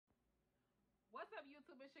up,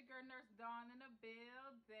 YouTube? It's your girl, Nurse Dawn, in the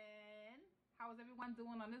building. How is everyone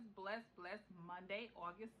doing on this blessed Monday,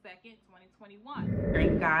 August 2nd,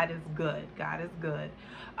 2021? God is good. God is good.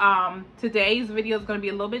 Today's video is going to be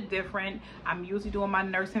a little bit different. I'm usually doing my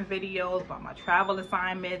nursing videos about my travel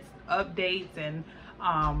assignments, updates, and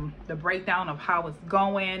the breakdown of how it's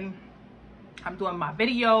going. I'm doing my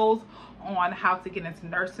videos on how to get into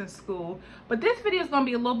nursing school, but this video is going to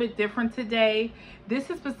be a little bit different today.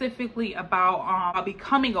 This is specifically about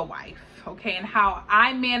becoming a wife, okay, and how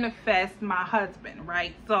I manifest my husband,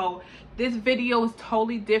 right? So this video is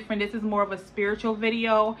totally different. This is more of a spiritual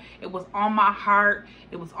video. It was on my heart,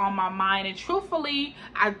 it was on my mind, and truthfully,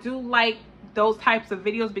 I do like those types of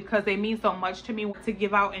videos because they mean so much to me to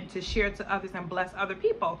give out and to share to others and bless other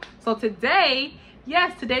people. So today,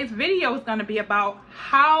 yes, today's video is going to be about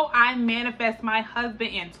how I manifest my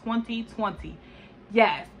husband in 2020.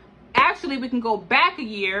 Yes, actually we can go back a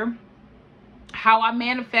year, how I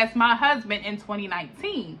manifest my husband in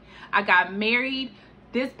 2019. I got married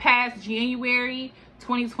this past January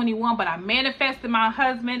 2021, but I manifested my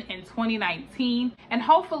husband in 2019, and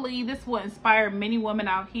hopefully this will inspire many women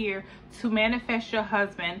out here to manifest your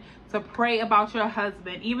husband, to pray about your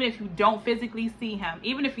husband, even if you don't physically see him,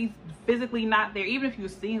 even if he's physically not there, even if you're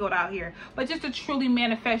single out here, but just to truly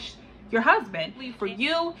manifest your husband for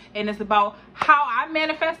you. And it's about how I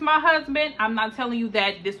manifest my husband. I'm not telling you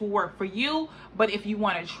that this will work for you, but if you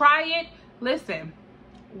want to try it, listen,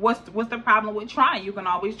 what's the problem with trying? You can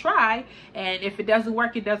always try, and if it doesn't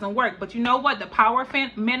work, it doesn't work. But you know what? The power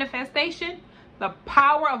of manifestation, the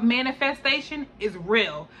power of manifestation is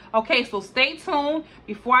real. Okay, so stay tuned.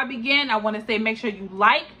 Before I begin, I want to say make sure you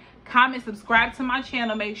like, comment, subscribe to my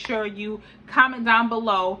channel. Make sure you comment down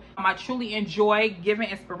below. I truly enjoy giving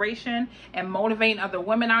inspiration and motivating other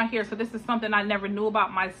women out here. So this is something I never knew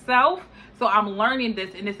about myself, so I'm learning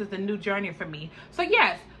this, and this is a new journey for me. So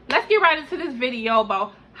yes, let's get right into this video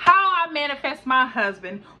about how I manifest my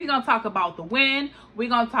husband. We're going to talk about the when, we're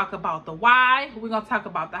going to talk about the why, we're going to talk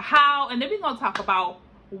about the how, and then we're going to talk about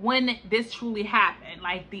when this truly happened,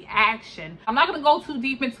 like the action. I'm not going to go too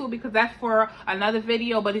deep into it because that's for another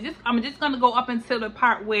video, but I'm just going to go up until the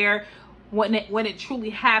part where when it truly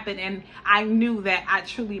happened and I knew that I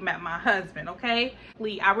truly met my husband. Okay,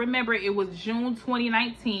 I remember it was June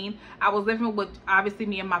 2019. I was living with obviously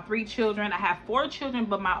me and my 3 children. I have 4 children,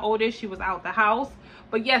 but my oldest, she was out the house.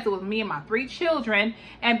 But yes, it was me and my 3 children,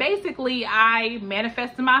 and basically I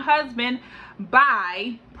manifested my husband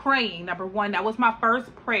by praying. Number one, that was my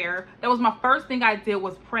first prayer. That was my first thing I did,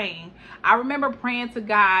 was praying. I remember praying to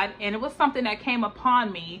God, and it was something that came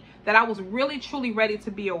upon me that I was really truly ready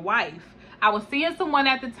to be a wife. I was seeing someone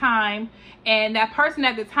at the time, and that person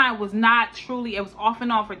at the time was not truly, it was off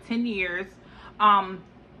and on for 10 years.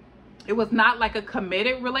 It was not like a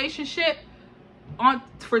committed relationship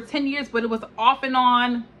for 10 years, but it was off and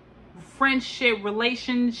on friendship,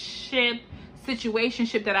 relationship,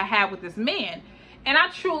 situationship that I had with this man. And I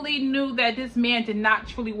truly knew that this man did not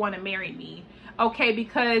truly want to marry me. Okay,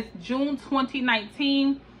 because June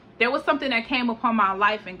 2019, there was something that came upon my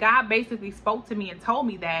life, and God basically spoke to me and told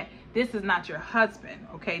me that this is not your husband.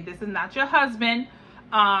 Okay, this is not your husband.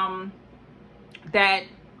 That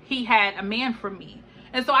he had a man for me.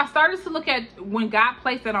 And so I started to look at when God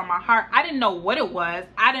placed it on my heart. I didn't know what it was.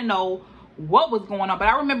 I didn't know what was going on, but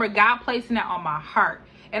I remember God placing it on my heart.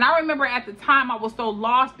 And I remember at the time I was so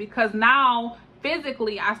lost, because now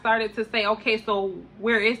physically I started to say, okay, so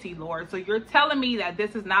where is he, Lord? So you're telling me that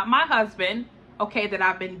this is not my husband, okay, that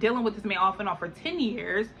I've been dealing with this man off and on for 10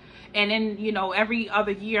 years. And then, you know, every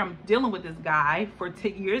other year I'm dealing with this guy for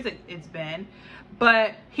 10 years it's been,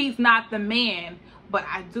 but he's not the man, but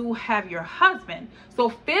I do have your husband. So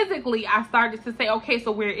physically I started to say, okay,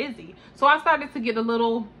 so where is he? So I started to get a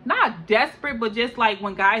little, not desperate, but just like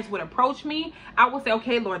when guys would approach me, I would say,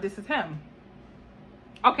 okay, Lord, this is him.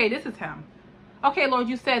 Okay, this is him. Okay, Lord,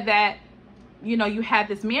 you said that, you know, you had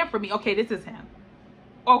this man for me. Okay, this is him.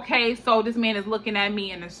 Okay, so this man is looking at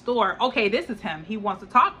me in the store. Okay, this is him. He wants to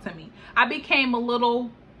talk to me. I became a little,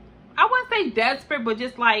 I wouldn't say desperate, but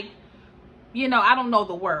just like, you know, I don't know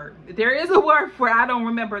the word. There is a word for it. I don't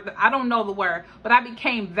remember. I don't know the word, but I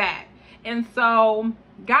became that. And so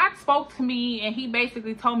God spoke to me, and he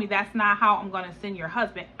basically told me that's not how I'm going to send your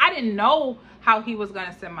husband. I didn't know how he was going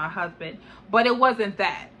to send my husband, but it wasn't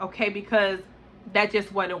that, okay, because that's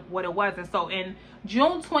just what it was. And so in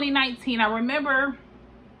June 2019, I remember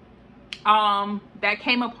that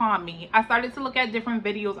came upon me. I started to look at different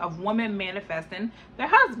videos of women manifesting their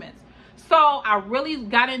husbands. So I really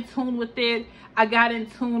got in tune with it. I got in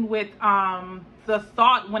tune with the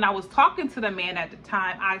thought when I was talking to the man at the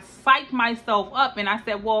time. I psyched myself up, and I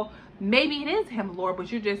said, well, maybe it is him, Lord,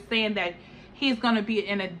 but you're just saying that he's going to be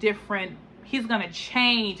in a different, he's going to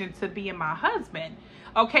change into being my husband.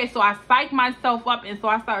 Okay, so I psyched myself up, and so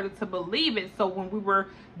I started to believe it. So when we were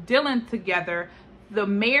dealing together, the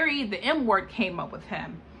M word came up with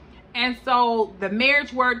him. And so the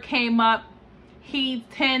marriage word came up. He's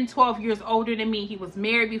 10, 12 years older than me. He was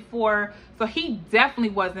married before. So he definitely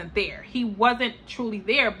wasn't there. He wasn't truly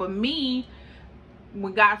there. But me,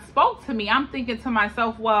 when God spoke to me, I'm thinking to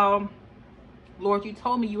myself, well, Lord, you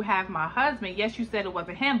told me you have my husband. Yes, you said it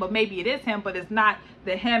wasn't him, but maybe it is him, but it's not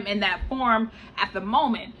the him in that form at the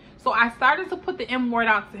moment. So I started to put the M word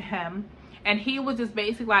out to him, and he was just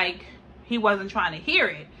basically like, he wasn't trying to hear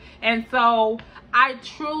it. And so I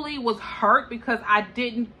truly was hurt because I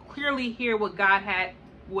didn't clearly hear what God had,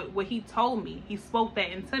 what he told me. He spoke that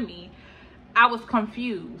into me. I was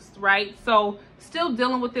confused, right? So still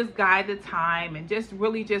dealing with this guy at the time, and just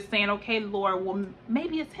really just saying, okay, Lord, well,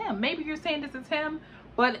 maybe it's him. Maybe you're saying this is him,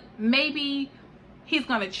 but maybe he's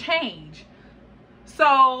going to change.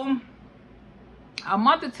 So a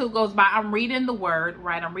month or two goes by. I'm reading the word,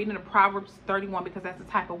 right? I'm reading the Proverbs 31 because that's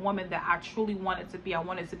the type of woman that I truly wanted to be. I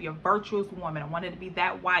wanted to be a virtuous woman. I wanted to be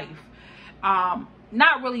that wife.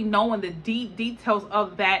 Not really knowing the deep details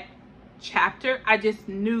of that chapter. I just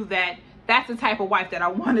knew that that's the type of wife that I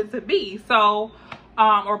wanted to be. So,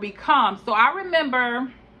 or become. So I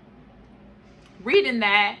remember reading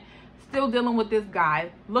that, still dealing with this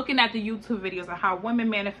guy, looking at the YouTube videos of how women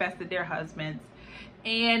manifested their husbands.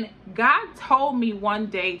 And God told me one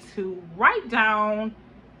day to write down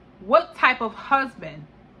what type of husband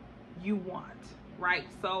you want, right?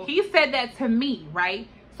 So he said that to me, right?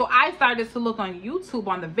 So I started to look on YouTube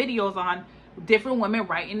on the videos on different women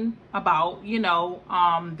writing about, you know,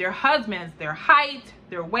 their husbands, their height,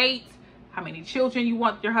 their weight, how many children you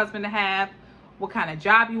want your husband to have, what kind of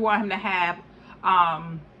job you want him to have,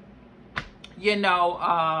 you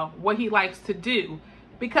know, what he likes to do.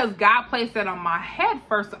 Because God placed that on my head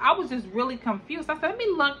first. So I was just really confused. I said, let me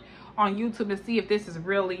look on YouTube to see if this is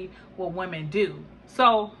really what women do.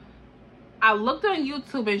 So I looked on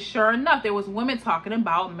YouTube, and sure enough, there was women talking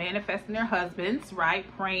about manifesting their husbands, right?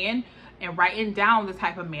 Praying and writing down the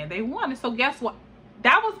type of man they wanted. So guess what?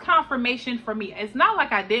 That was confirmation for me. It's not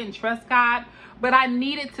like I didn't trust God, but I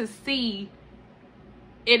needed to see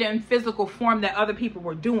it in physical form that other people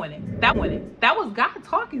were doing it. That was God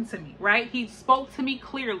talking to me, right? He spoke to me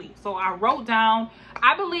clearly. So I wrote down,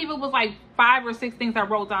 I believe it was like 5 or 6 things I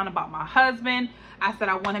wrote down about my husband. I said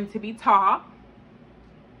I want him to be tall.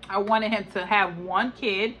 I wanted him to have 1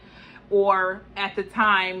 kid, or at the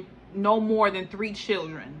time, no more than 3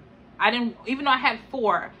 children. I didn't, even though I had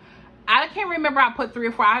 4, I can't remember I put 3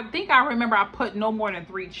 or 4. I think I remember I put no more than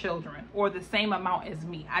 3 children, or the same amount as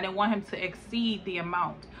me. I didn't want him to exceed the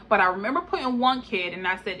amount. But I remember putting 1 kid, and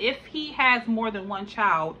I said, if he has more than 1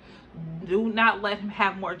 child, do not let him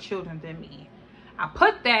have more children than me. I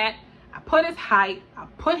put that. I put his height. I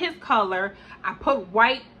put his color. I put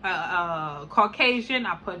white, Caucasian.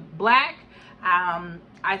 I put black.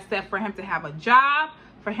 I said for him to have a job,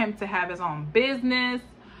 for him to have his own business,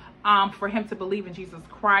 for him to believe in Jesus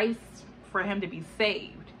Christ, for him to be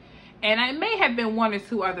saved. And it may have been 1 or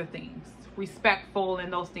 2 other things, respectful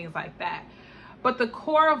and those things like that. But the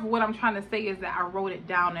core of what I'm trying to say is that I wrote it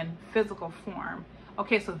down in physical form.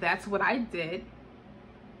 Okay, so that's what I did.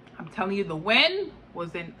 I'm telling you, the win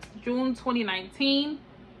was in June 2019.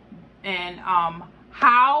 And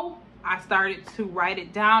how I started to write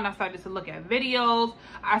it down. I started to look at videos.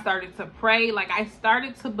 I started to pray. Like, I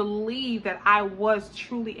started to believe that I was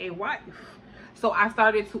truly a wife. So I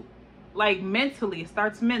started to, like, mentally, it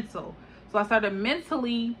starts mental. So I started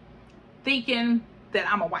mentally thinking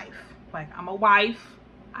that I'm a wife. Like, I'm a wife.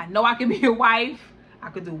 I know I can be a wife. I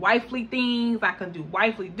could do wifely things. I can do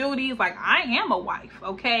wifely duties. Like, I am a wife,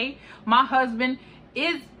 okay? My husband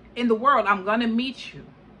is in the world. I'm going to meet you.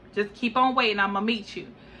 Just keep on waiting. I'm going to meet you.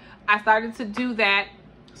 I started to do that.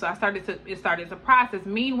 So it started to process.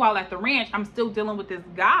 Meanwhile, at the ranch, I'm still dealing with this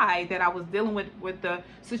guy that I was dealing with the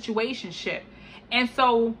situationship. And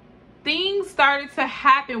so things started to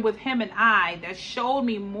happen with him and I that showed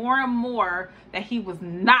me more and more that he was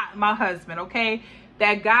not my husband, okay?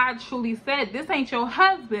 That God truly said, this ain't your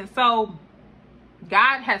husband. So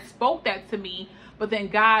God has spoke that to me, but then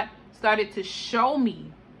God started to show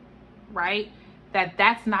me, right, that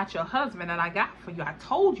that's not your husband that I got for you. I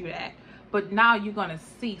told you that, but now you're gonna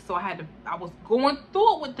see. So I was going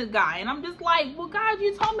through it with the guy, and I'm just like, well, God,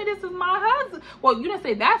 you told me this is my husband. Well, you didn't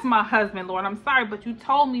say that's my husband, Lord. I'm sorry, but you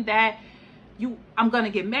told me that I'm gonna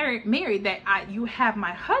get married, that you have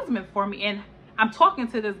my husband for me. And I'm talking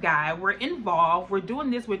to this guy. We're involved. We're doing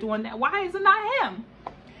this. We're doing that. Why is it not him?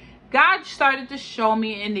 God started to show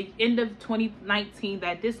me in the end of 2019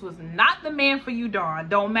 that this was not the man for you, Dawn.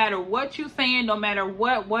 Don't matter what you saying, no matter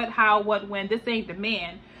what, how, what, when, this ain't the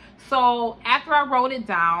man. So after I wrote it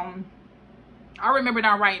down, I remember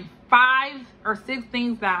now writing 5 or 6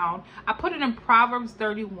 things down. I put it in Proverbs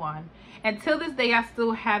 31. And till this day, I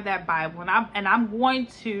still have that Bible. And I'm going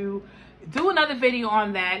to do another video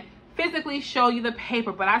on that, physically show you the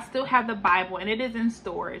paper, but I still have the Bible and it is in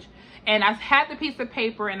storage. And I had the piece of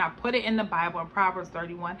paper and I put it in the Bible in Proverbs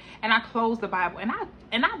 31, and I closed the Bible, and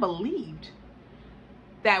I believed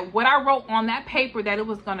that what I wrote on that paper, that it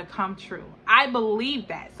was going to come true. I believed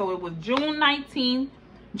that. So it was June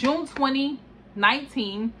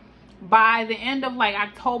 2019. By the end of like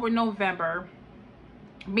October, November,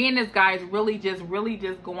 me and this guy is really just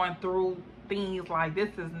going through things like, this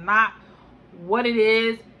is not what it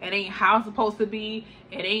is. It ain't how it's supposed to be.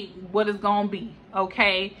 It ain't what it's gonna be.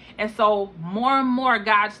 Okay. And so more and more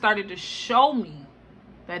God started to show me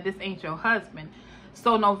that this ain't your husband.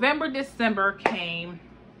 So November, December came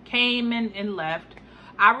and left.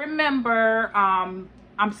 I remember I'm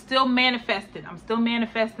still manifesting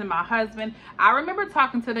my husband. I remember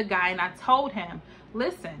talking to the guy and I told him,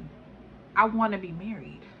 listen, I want to be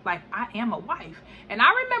married. Like, I am a wife. And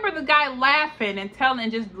I remember the guy laughing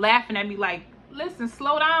and just laughing at me like, listen,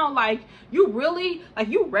 slow down. Like, you really, like,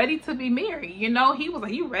 you ready to be married? You know, he was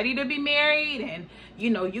like, you ready to be married? And, you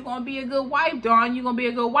know, you're going to be a good wife, Dawn. You're going to be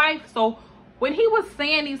a good wife. So when he was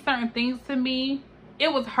saying these certain things to me,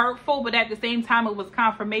 it was hurtful, but at the same time, it was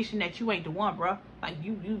confirmation that you ain't the one, bro. Like,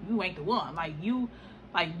 you ain't the one. Like, you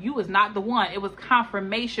is not the one. It was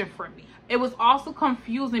confirmation for me. It was also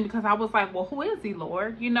confusing because I was like, well, who is he,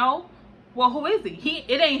 Lord? You know, well, who is he?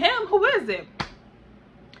 It ain't him. Who is it?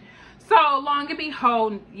 So long and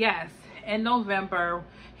behold, yes, in November,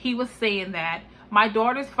 he was saying that my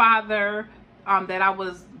daughter's father, that I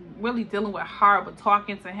was really dealing with hard, but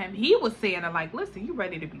talking to him, he was saying that, like, listen, you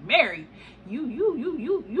ready to be married.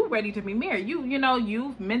 You ready to be married. You know,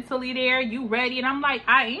 you mentally there, you ready. And I'm like,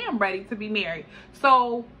 I am ready to be married.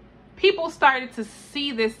 So people started to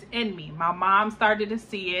see this in me. My mom started to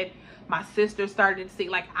see it. My sister started to see,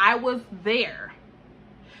 like, I was there.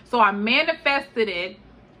 So I manifested it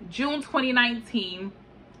June 2019.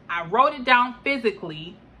 I wrote it down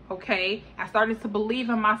physically. Okay, I started to believe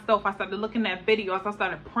in myself. I started looking at videos. I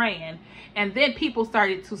started praying. And then people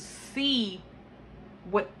started to see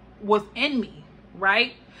what was in me,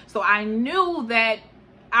 right? So I knew that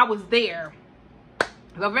I was there.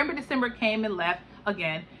 November, December came and left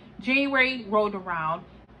again. January rolled around.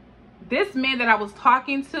 This man that I was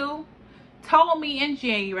talking to told me in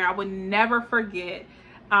January, I would never forget,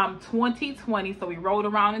 2020. So we rolled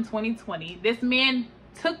around in 2020. This man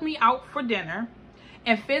took me out for dinner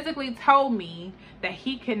and physically told me that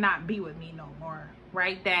he cannot be with me no more,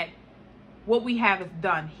 right? That what we have is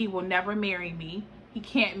done. He will never marry me. He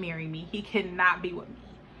can't marry me. He cannot be with me.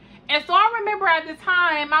 And so I remember at the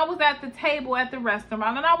time, I was at the table at the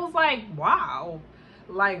restaurant and I was like, wow,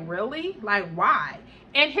 like, really? Like, why?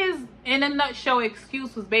 And his, in a nutshell,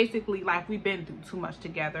 excuse was basically like, we've been through too much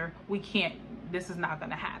together. We can't, this is not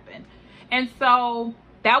going to happen. And so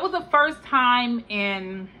that was the first time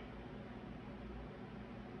in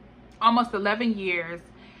almost 11 years,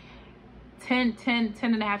 10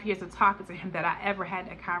 and a half years of talking to him, that I ever had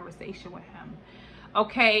that conversation with him.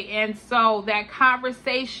 Okay, and so that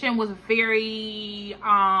conversation was very,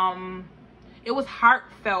 it was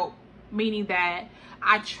heartfelt, meaning that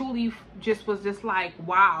I truly just was just like,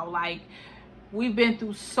 wow, like, we've been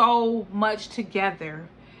through so much together,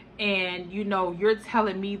 and, you know, you're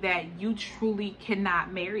telling me that you truly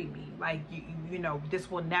cannot marry me. Like, you know, this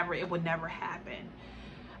will never, it will never happen.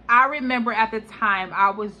 I remember at the time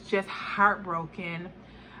I was just heartbroken.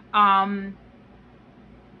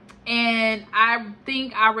 And I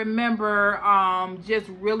think I remember just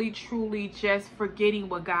really truly just forgetting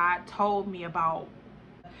what God told me about.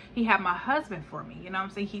 He had my husband for me, you know what I'm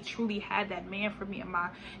saying? He truly had that man for me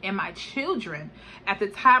and my children. At the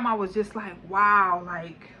time I was just like, wow,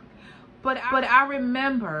 like, but I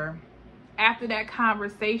remember after that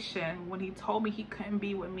conversation, when he told me he couldn't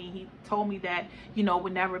be with me, he told me that, you know,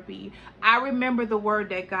 would never be. I remember the word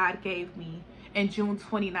that God gave me in June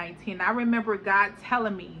 2019. I remember God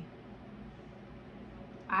telling me,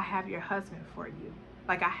 I have your husband for you.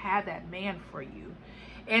 Like, I had that man for you.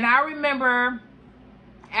 And I remember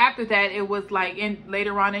after that, it was like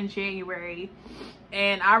later on in January.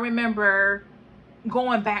 And I remember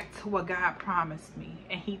going back to what God promised me.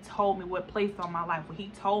 And he told me what placed on my life. Where he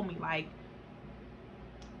told me, like,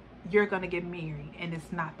 you're going to get married and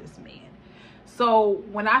it's not this man. So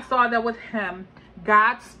when I saw that with him,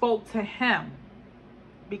 God spoke to him,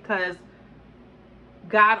 because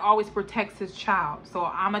God always protects his child. So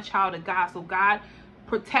I'm a child of God. So God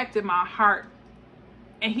protected my heart,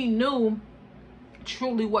 and he knew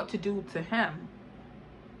truly what to do to him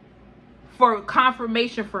for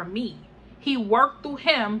confirmation for me. He worked through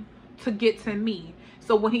him to get to me.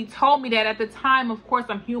 So when he told me that, at the time, of course,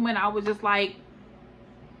 I'm human, I was just like,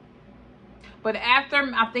 but after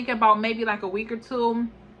I'm thinking about maybe like a week or two,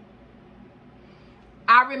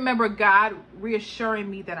 I remember God reassuring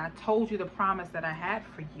me that I told you the promise that I had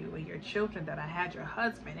for you and your children, that I had your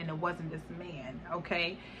husband, and it wasn't this man.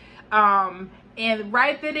 Okay. And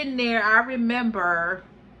right then and there, I remember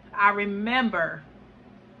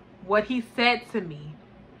what he said to me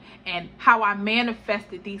and how I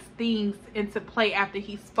manifested these things into play after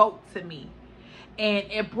he spoke to me. And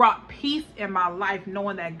it brought peace in my life,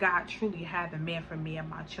 knowing that God truly had the man for me and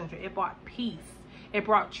my children. It brought peace. It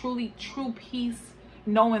brought true peace,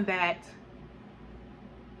 knowing that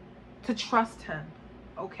to trust him.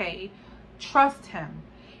 Okay? Trust him.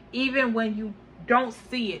 Even when you don't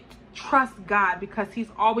see it, trust God, because he's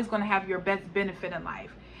always going to have your best benefit in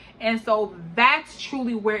life. And so that's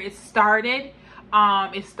truly where it started.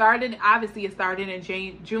 It started in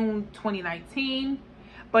June 2019.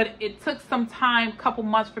 But it took some time, couple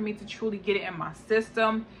months, for me to truly get it in my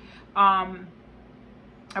system,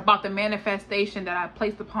 about the manifestation that I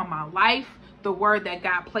placed upon my life, the word that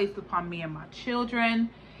God placed upon me and my children,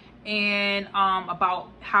 and about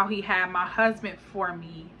how he had my husband for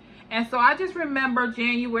me. And so I just remember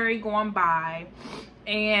January going by,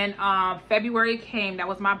 and February came. That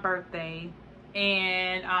was my birthday.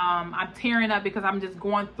 And I'm tearing up because I'm just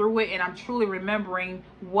going through it, and I'm truly remembering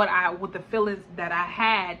what the feelings that I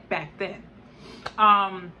had back then.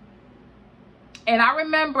 And I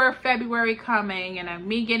remember February coming and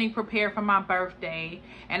me getting prepared for my birthday.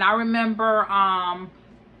 And I remember,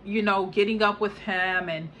 you know, getting up with him,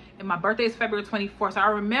 and my birthday is February 24th. So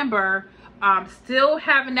I remember still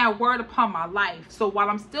having that word upon my life. So while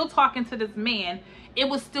I'm still talking to this man, it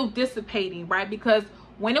was still dissipating, right? Because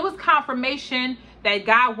when it was confirmation that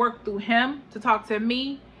God worked through him to talk to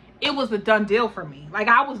me, it was a done deal for me. Like,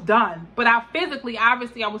 I was done. But obviously,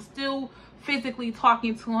 I was still physically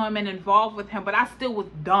talking to him and involved with him, but I still was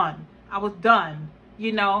done. I was done.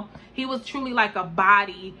 You know, he was truly like a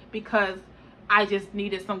body, because I just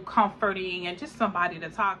needed some comforting and just somebody to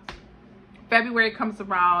talk to. February comes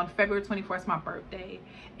around. February 24th is my birthday.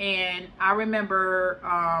 And I remember,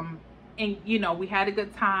 and you know, we had a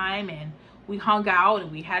good time, and we hung out,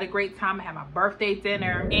 and we had a great time. I had my birthday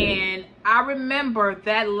dinner. And I remember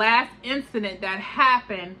that last incident that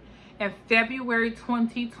happened in February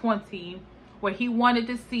 2020, where he wanted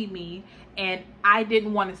to see me and I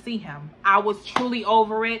didn't want to see him. I was truly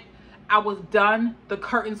over it. I was done. The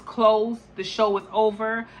curtains closed. The show was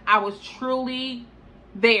over. I was truly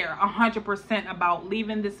there 100% about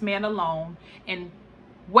leaving this man alone and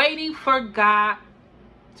waiting for God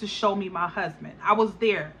to show me my husband. I was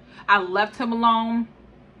there. I left him alone.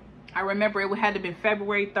 I remember it had to be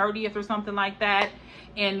February 30th or something like that.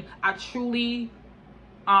 And I truly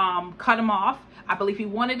cut him off. I believe he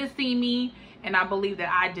wanted to see me, and I believe that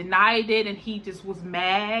I denied it, and he just was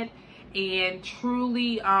mad. And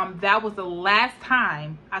truly, that was the last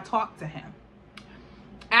time I talked to him.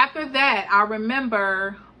 After that, I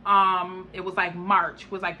remember it was like March.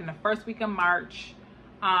 It was like in the first week of March.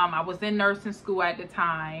 I was in nursing school at the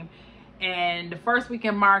time. And the first week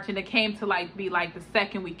in March, and it came to be the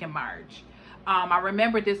second week in March. I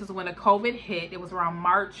remember this is when the COVID hit. It was around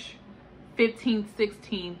March 15th,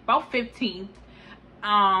 16th, about 15th.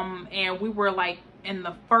 And we were like in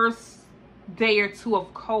the first day or two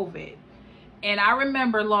of COVID. And I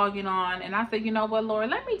remember logging on, and I said, you know what,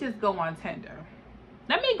 Lord, let me just go on Tinder.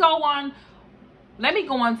 Let me go on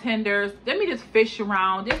Tinder. Let me just fish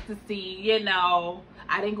around just to see, you know.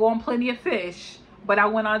 I didn't go on Plenty of Fish, but I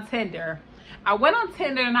went on Tinder. I went on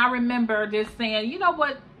Tinder, and I remember just saying, you know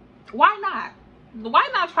what, why not? Why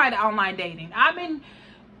not try the online dating? I've been,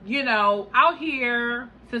 you know, out here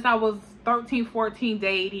since I was 13, 14,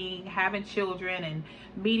 dating, having children, and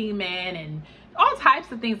meeting men, and all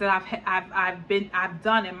types of things that I've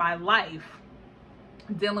done in my life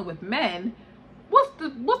dealing with men. What's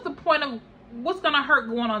the point of, what's gonna hurt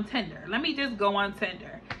going on Tinder? Let me just go on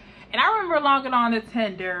Tinder. And I remember logging on to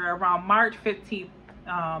Tinder around March 15th.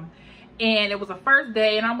 And it was a first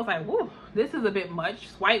day, and I was like, whoa, this is a bit much.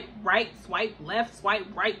 Swipe right, swipe left, swipe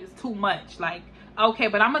right is too much. Like, okay,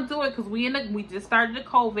 but I'm gonna do it because we just started the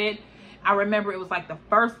COVID. I remember it was like the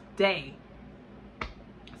first day.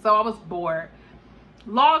 So I was bored.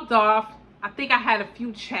 Logged off. I think I had a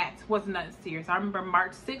few chats. Wasn't nothing serious. I remember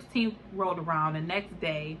March 16th rolled around the next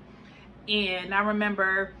day. And I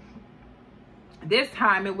remember this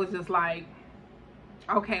time it was just like,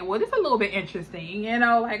 okay, well, this is a little bit interesting, you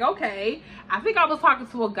know, like, okay. I think I was talking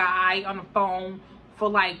to a guy on the phone for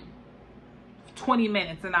like 20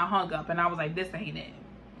 minutes and I hung up and I was like, this ain't it.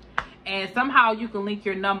 And somehow you can link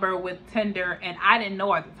your number with Tinder, and I didn't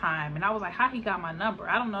know at the time. And I was like, how he got my number?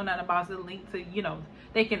 I don't know nothing about the link to, you know,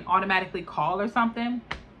 they can automatically call or something.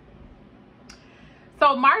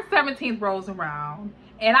 So March 17th rolls around,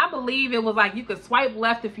 and I believe it was like you could swipe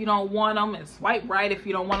left if you don't want them and swipe right if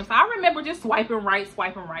you don't want them. So I remember just swiping right,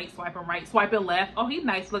 swiping right, swiping right, swiping left. Oh, he's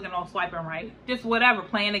nice looking on swiping right. Just whatever,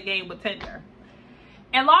 playing a game with Tinder.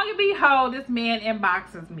 And long and behold, this man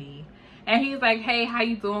inboxes me. And he's like, hey, how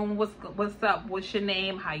you doing? What's up? What's your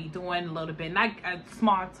name? How you doing? A little bit. And I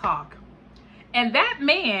small talk. And that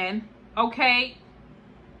man, okay,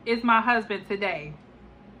 is my husband today.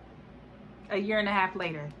 A year and a half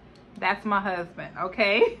later. That's my husband,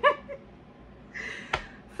 okay?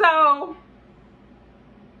 So,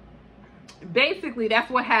 basically,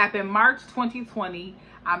 that's what happened. March 2020,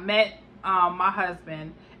 I met my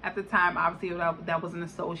husband. At the time, obviously, that was an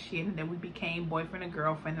associate, and then we became boyfriend and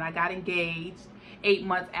girlfriend, and I got engaged 8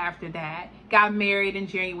 months after that. Got married in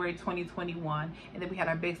January 2021, and then we had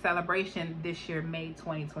our big celebration this year, May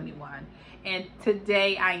 2021. And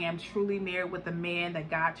today, I am truly married with the man that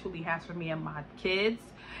God truly has for me and my kids,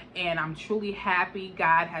 and I'm truly happy.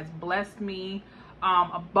 God has blessed me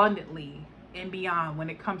abundantly and beyond when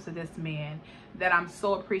it comes to this man that I'm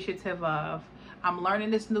so appreciative of. I'm learning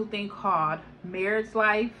this new thing called marriage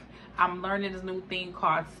life. I'm learning this new thing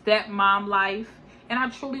called stepmom life. And I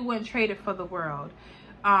truly wouldn't trade it for the world.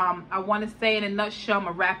 I want to say in a nutshell, I'm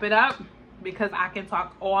going to wrap it up because I can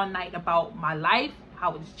talk all night about my life,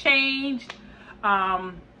 how it's changed,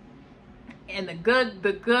 and the good,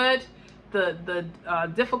 the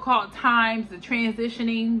difficult times, the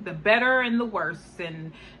transitioning, the better and the worse.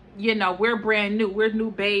 And you know, we're brand new. We're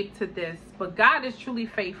new babe to this. But God is truly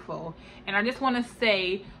faithful. And I just want to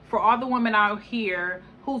say, for all the women out here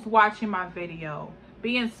who's watching my video,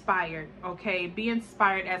 be inspired, okay? Be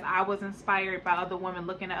inspired as I was inspired by other women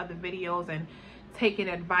looking at other videos and taking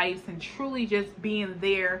advice and truly just being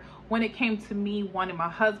there when it came to me wanting my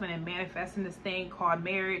husband and manifesting this thing called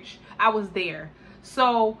marriage. I was there.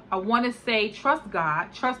 So I want to say, trust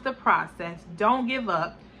God, trust the process, don't give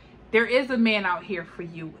up. There is a man out here for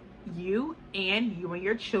you and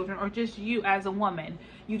your children, or just you as a woman.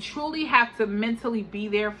 You truly have to mentally be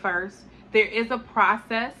there first. There is a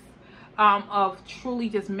process of truly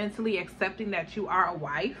just mentally accepting that you are a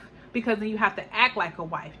wife, because then you have to act like a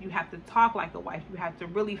wife. You have to talk like a wife. You have to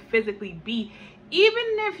really physically be, even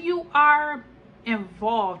if you are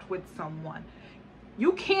involved with someone.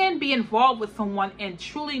 You can be involved with someone and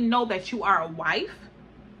truly know that you are a wife,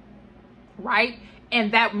 right?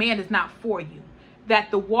 And that man is not for you,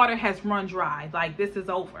 that the water has run dry, like this is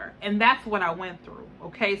over. And that's what I went through,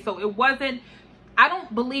 okay? So it wasn't, I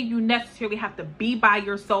don't believe you necessarily have to be by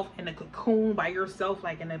yourself in a cocoon by yourself,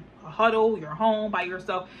 like in a huddle, your home by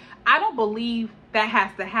yourself. I don't believe that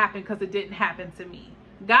has to happen, because it didn't happen to me.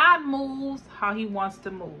 God moves how he wants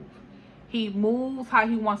to move. He moves how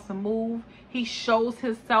he wants to move. He shows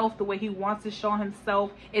himself the way he wants to show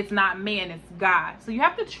himself. It's not man, it's God. So you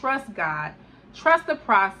have to trust God. Trust the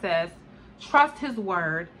process, trust his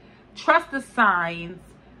word, trust the signs.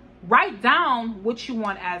 Write down what you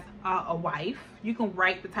want as a wife. You can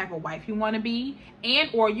write the type of wife you want to be,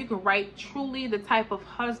 or you can write truly the type of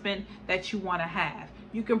husband that you want to have.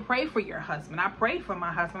 You can pray for your husband. I prayed for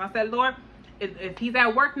my husband. I said, Lord, if he's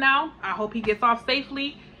at work now, I hope he gets off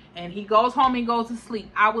safely and he goes home and goes to sleep.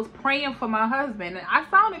 I was praying for my husband, and I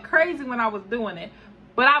sounded crazy when I was doing it,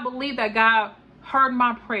 but I believe that God heard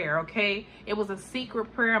my prayer, okay? It was a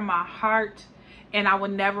secret prayer in my heart, and I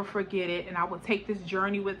would never forget it. And I would take this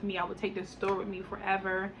journey with me. I would take this story with me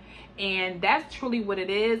forever. And that's truly what it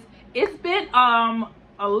is. It's been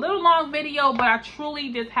a little long video, but I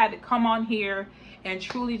truly just had to come on here and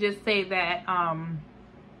truly just say that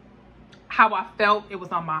how I felt. It was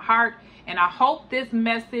on my heart. And I hope this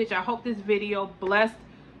message, I hope this video blessed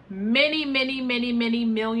many, many, many, many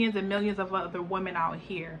millions and millions of other women out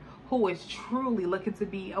here who is truly looking to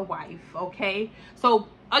be a wife, okay? So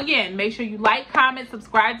again, make sure you like, comment,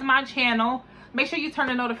 subscribe to my channel. Make sure you turn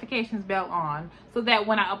the notifications bell on so that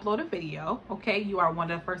when I upload a video, okay, you are one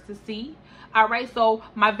of the first to see. All right, so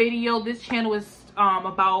my video, this channel is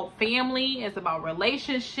about family. It's about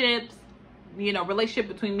relationships, you know, relationship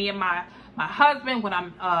between me and my husband when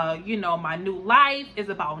I'm, you know, my new life. It's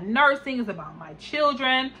about nursing. It's about my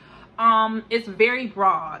children. It's very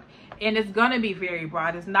broad. And it's going to be very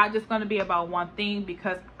broad. It's not just going to be about one thing,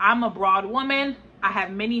 because I'm a broad woman. I have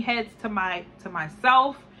many heads to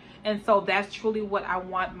myself. And so that's truly what I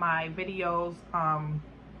want my videos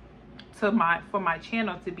for my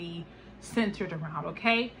channel to be centered around.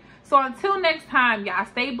 Okay, so until next time, y'all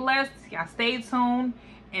stay blessed, y'all stay tuned,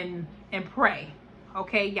 and pray.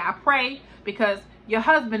 Okay, y'all pray, because your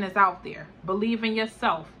husband is out there. Believe in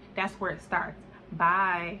yourself. That's where it starts.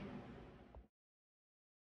 Bye.